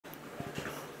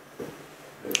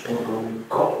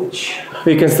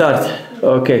We can start.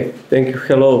 Okay, thank you.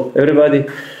 Hello, everybody.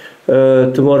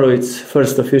 Tomorrow it's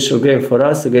first official game for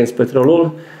us against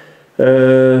Petrolul.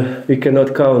 We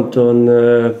cannot count on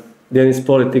Dennis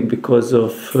Politic because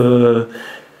of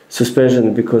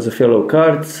suspension, because of yellow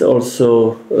cards.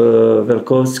 Also,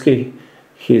 Vellkovski,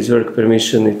 his work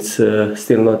permission, it's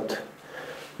still not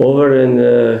over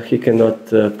and he cannot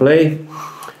play.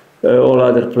 All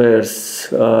other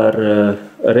players are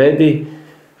ready.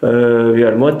 We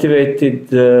are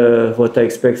motivated. What I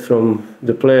expect from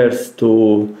the players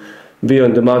to be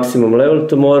on the maximum level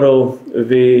tomorrow.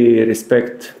 We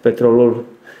respect Petrolul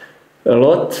a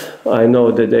lot. I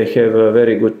know that they have a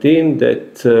very good team,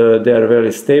 that they are a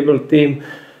very stable team.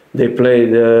 They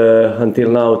played until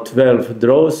now 12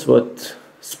 draws, what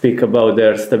speak about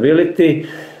their stability.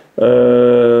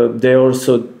 They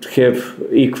also have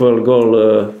equal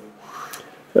goal,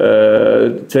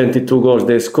 22 goals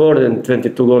they scored and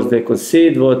 22 goals they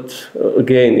concede, what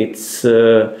again it's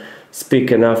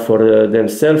speak enough for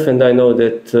themselves, and I know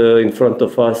that in front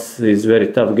of us is very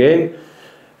tough game,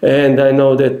 and I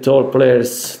know that all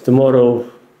players tomorrow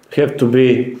have to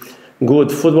be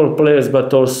good football players,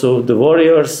 but also the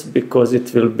warriors, because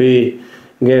it will be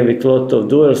a game with lot of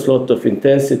duels, lot of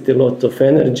intensity, lot of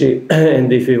energy,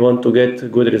 and if we want to get a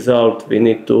good result, we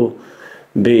need to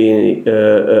be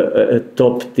a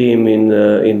top team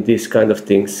in these kind of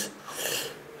things.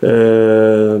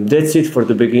 That's it for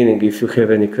the beginning. If you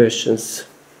have any questions.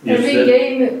 Every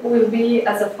game will be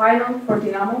as a final for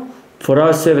Dinamo? For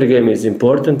us, every game is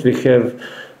important. We have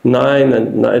 9,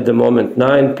 and at the moment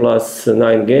 9 plus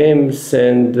 9 games,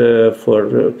 and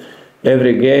for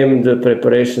every game the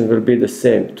preparation will be the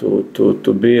same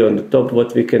to be on the top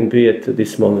what we can be at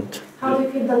this moment. How do you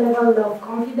feel the level of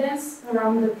confidence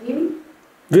around the team?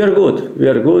 We are good. We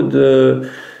are good.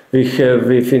 We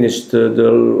finished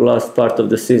the last part of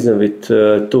the season with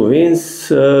 2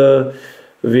 wins.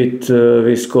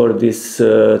 We scored these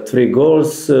 3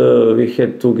 goals. We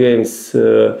had 2 games,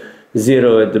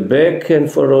 0 at the back, and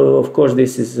of course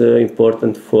this is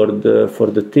important for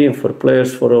the team, for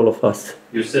players, for all of us.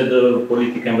 You said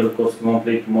Politic and Vellkovski won't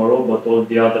play tomorrow, but all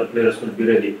the other players will be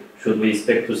ready. Should we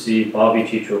expect to see Pavic,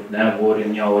 Neavor,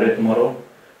 and Iaure tomorrow?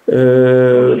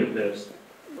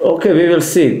 Okay, we will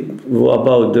see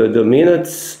about the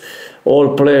minutes.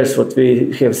 All players what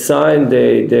we have signed,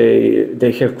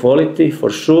 they have quality for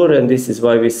sure, and this is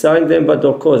why we signed them. But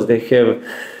of course, they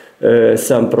have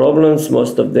some problems.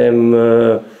 Most of them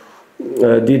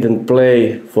didn't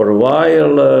play for a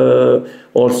while.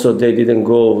 Also, they didn't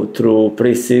go through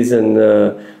pre-season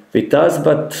with us.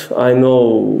 But I know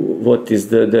what is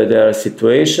their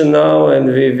situation now, and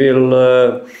we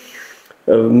will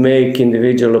make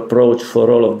individual approach for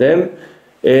all of them.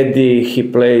 Eddie, he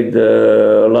played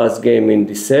last game in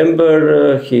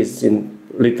December. He's in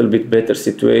little bit better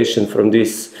situation from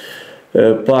this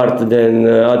part than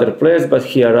other players, but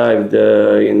he arrived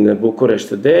in Bucharest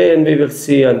today, and we will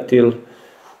see until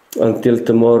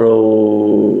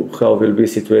tomorrow how will be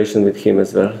situation with him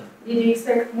as well. Did you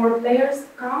expect more players to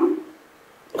come?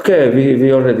 Okay,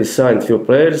 we already signed few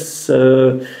players.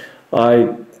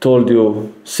 I told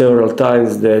you several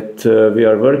times that we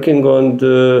are working on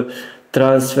the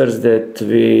transfers, that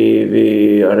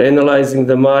we are analyzing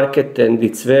the market, and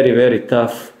it's very, very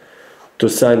tough to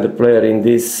sign the player in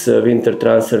this winter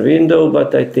transfer window,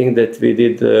 but I think that we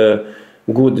did a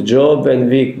good job, and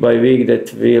week by week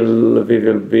that we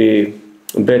will be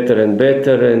better and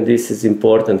better, and this is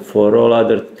important for all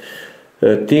other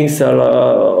things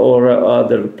or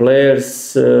other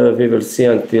players. We will see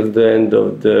until the end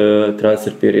of the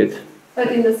transfer period.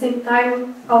 But in the same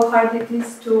time, how hard it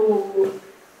is to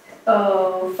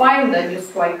find a new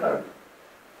striker?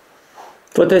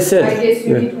 What I said. I guess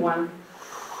you need one.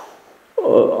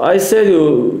 I said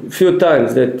you a few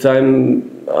times that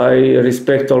I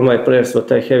respect all my players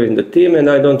what I have in the team, and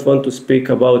I don't want to speak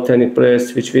about any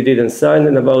players which we didn't sign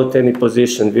and about any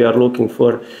position. We were looking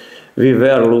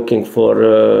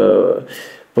for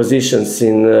positions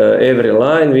in every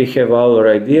line. We have our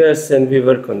ideas and we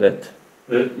work on that.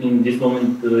 In this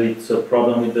moment, it's a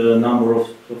problem with the number of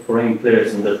foreign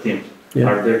players in the team. Yeah.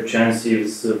 Are there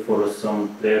chances for some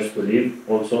players to leave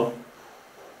also?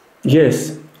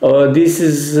 Yes. This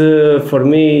is, for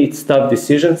me, it's tough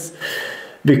decisions,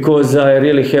 because I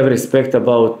really have respect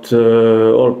about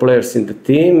all players in the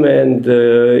team, and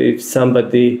if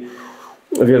somebody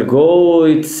will go,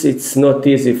 it's not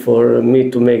easy for me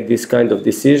to make this kind of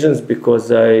decisions,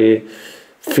 because I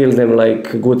feel them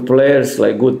like good players,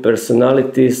 like good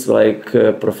personalities, like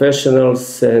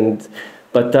professionals,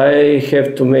 but I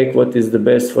have to make what is the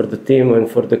best for the team and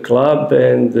for the club,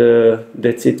 and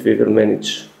that's it, we will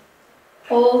manage.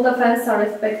 All the fans are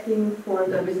expecting for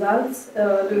the results.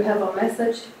 Do you have a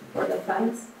message for the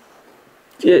fans?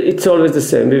 Yeah, it's always the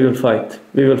same. We will fight.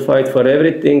 We will fight for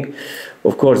everything.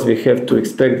 Of course, we have to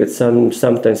expect that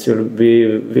sometimes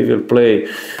we will play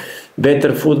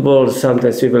better football.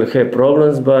 Sometimes we will have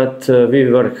problems, but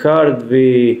we work hard.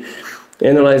 We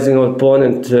analyzing our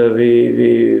opponent.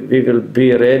 We will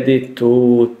be ready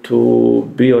to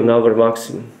be on our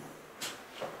maximum.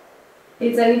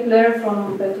 Is any player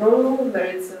from Petrolul where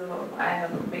it's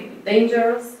maybe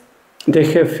dangerous? They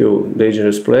have few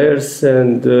dangerous players,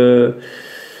 and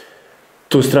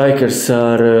two strikers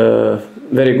are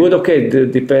very good. Okay,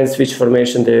 it depends which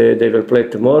formation they will play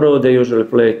tomorrow. They usually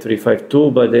play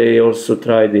 3-5-2, but they also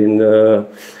tried in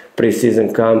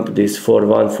pre-season camp this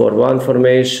 4-1-4-1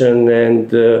 formation,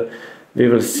 and we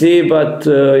will see. But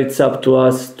it's up to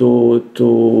us to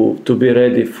be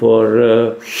ready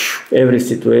for every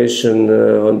situation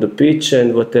on the pitch,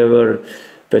 and whatever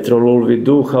Petrolul will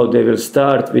do, how they will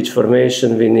start, which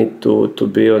formation, we need to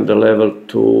be on the level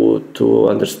to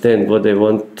understand what they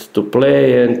want to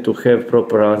play and to have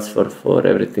proper answer for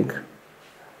everything.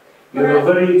 You're a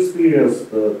very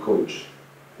experienced coach.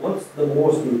 What's the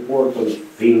most important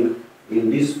thing in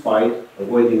this fight,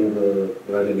 avoiding the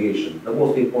relegation? The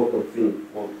most important thing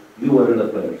for you and the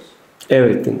players?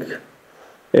 Everything.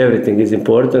 Everything is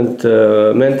important.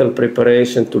 Mental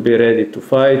preparation to be ready to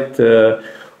fight.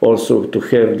 Also to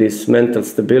have this mental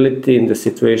stability in the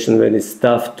situation when it's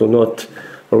tough to not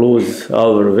lose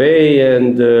our way,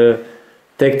 and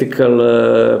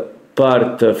tactical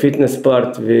part, fitness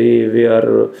part, we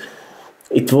are.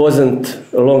 It wasn't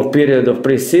a long period of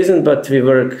pre-season, but we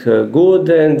work good,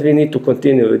 and we need to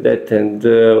continue with that. And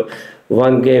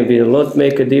one game will not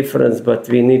make a difference, but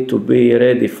we need to be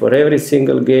ready for every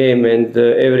single game, and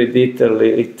every detail.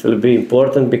 It will be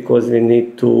important because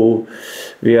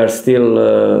we are still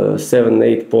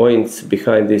 7-8 points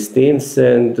behind these teams,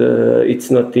 and it's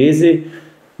not easy.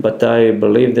 But I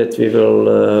believe that we will,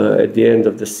 at the end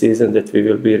of the season, that we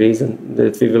will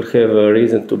have a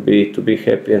reason to be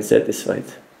happy and satisfied.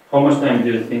 How much time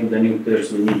do you think the new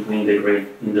players will need to integrate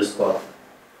in the squad?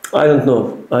 I don't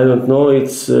know.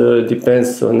 It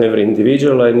depends on every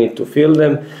individual. I need to feel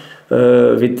them.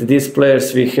 With these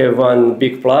players, we have one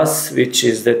big plus, which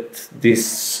is that the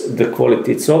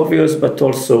quality is obvious, but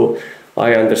also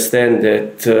I understand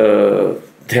that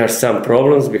there are some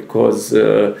problems because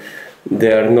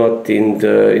they are not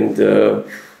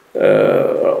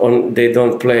they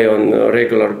don't play on a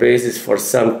regular basis for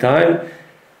some time.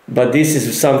 But this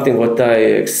is something what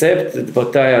I accept,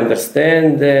 what I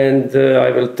understand, and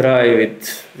I will try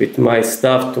with my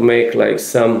staff to make like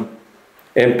some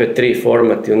MP3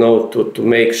 format, to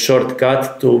make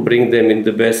shortcut to bring them in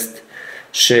the best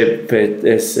shape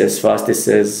as fast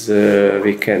as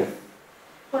we can.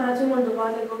 Horatiu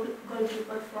Moldovane,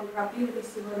 goalkeeper from Rapid,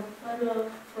 receiver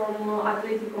from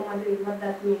Atletico Madrid, what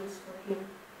that means for him,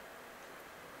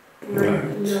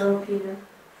 in your opinion?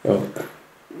 Oh.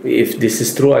 If this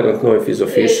is true, I don't know if it's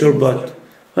official, but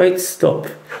it's top.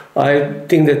 I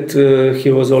think that he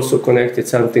was also connected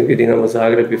something with Dinamo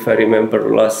Zagreb, if I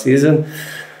remember last season.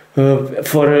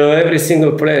 For every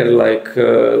single player, like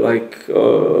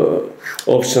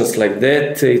options like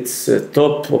that, it's a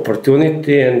top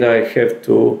opportunity, and I have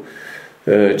to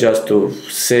just to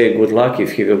say good luck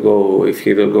if he will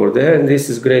go there. And this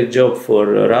is great job for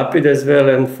Rapid as well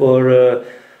and for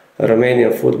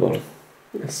Romanian football.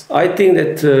 Yes. I think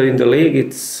that in the league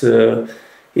it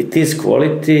is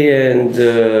quality, and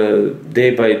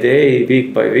day by day,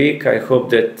 week by week, I hope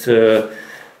that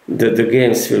the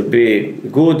games will be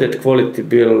good, that quality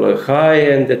will high,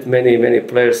 and that many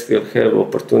players will have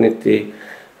opportunity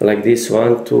like this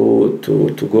one to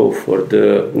go for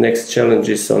the next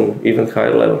challenges on even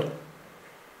higher level.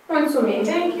 Mulțumim.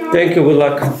 Thank you. Thank you. Good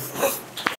luck.